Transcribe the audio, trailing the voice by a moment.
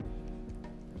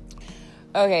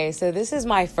Okay, so this is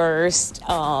my first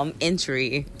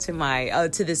entry to my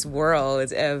to this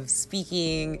world of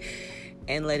speaking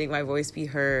and letting my voice be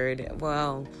heard.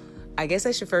 Well, I guess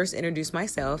I should first introduce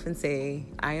myself and say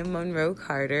I am Monroe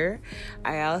Carter.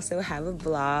 I also have a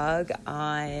blog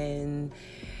on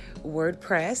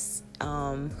WordPress.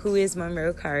 Who is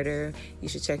Monroe Carter? You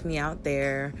should check me out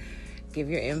there. Give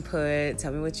your input.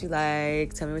 Tell me what you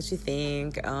like. Tell me what you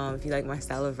think. If you like my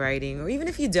style of writing, or even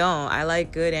if you don't, I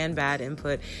like good and bad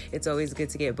input. It's always good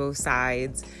to get both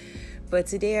sides. But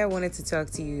today I wanted to talk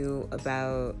to you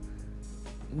about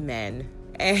men.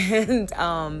 And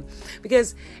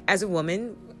because as a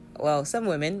woman, well, some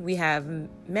women, we have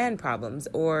man problems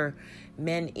or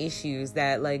men issues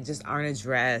that just aren't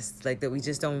addressed, that we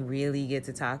just don't really get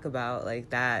to talk about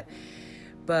like that.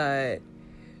 But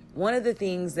one of the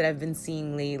things that I've been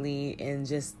seeing lately in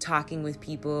just talking with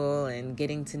people and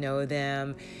getting to know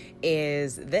them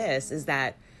is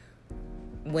that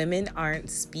women aren't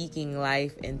speaking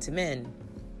life into men.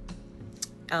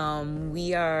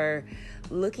 We are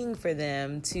looking for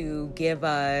them to give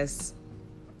us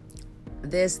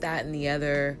this, that, and the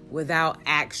other without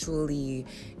actually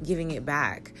giving it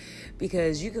back.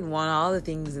 Because you can want all the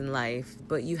things in life,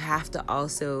 but you have to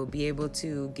also be able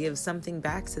to give something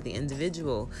back to the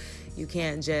individual. You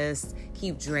can't just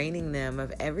keep draining them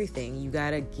of everything. You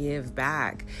gotta give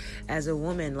back. As a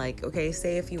woman, okay,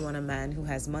 say if you want a man who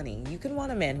has money, you can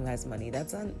want a man who has money.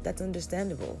 That's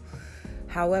understandable.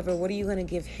 However, what are you going to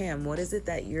give him? What is it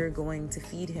that you're going to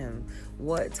feed him?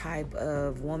 What type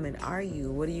of woman are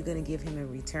you? What are you going to give him in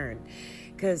return?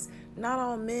 Because not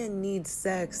all men need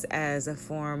sex as a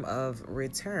form of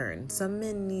return. Some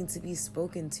men need to be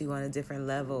spoken to on a different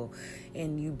level,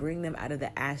 and you bring them out of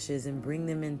the ashes and bring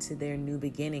them into their new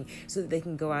beginning so that they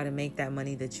can go out and make that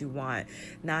money that you want.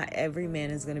 Not every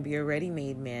man is going to be a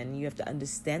ready-made man. You have to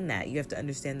understand that. You have to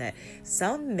understand that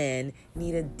some men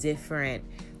need a different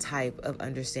type of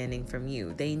understanding from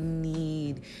you. They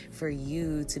need for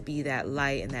you to be that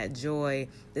light and that joy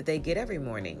that they get every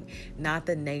morning, not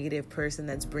the negative person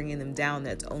that's bringing them down,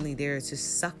 that's only there to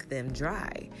suck them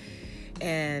dry.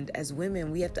 And as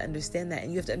women, we have to understand that,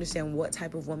 and you have to understand what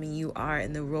type of woman you are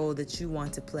and the role that you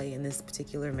want to play in this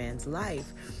particular man's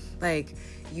life.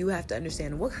 You have to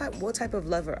understand what type of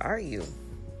lover are you?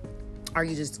 Are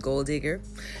you just a gold digger?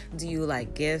 Do you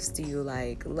like gifts? Do you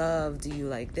like love? Do you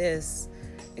like this?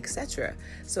 Etc.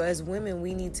 So as women,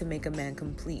 we need to make a man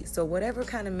complete. So whatever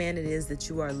kind of man it is that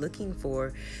you are looking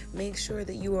for, make sure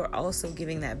that you are also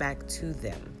giving that back to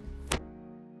them.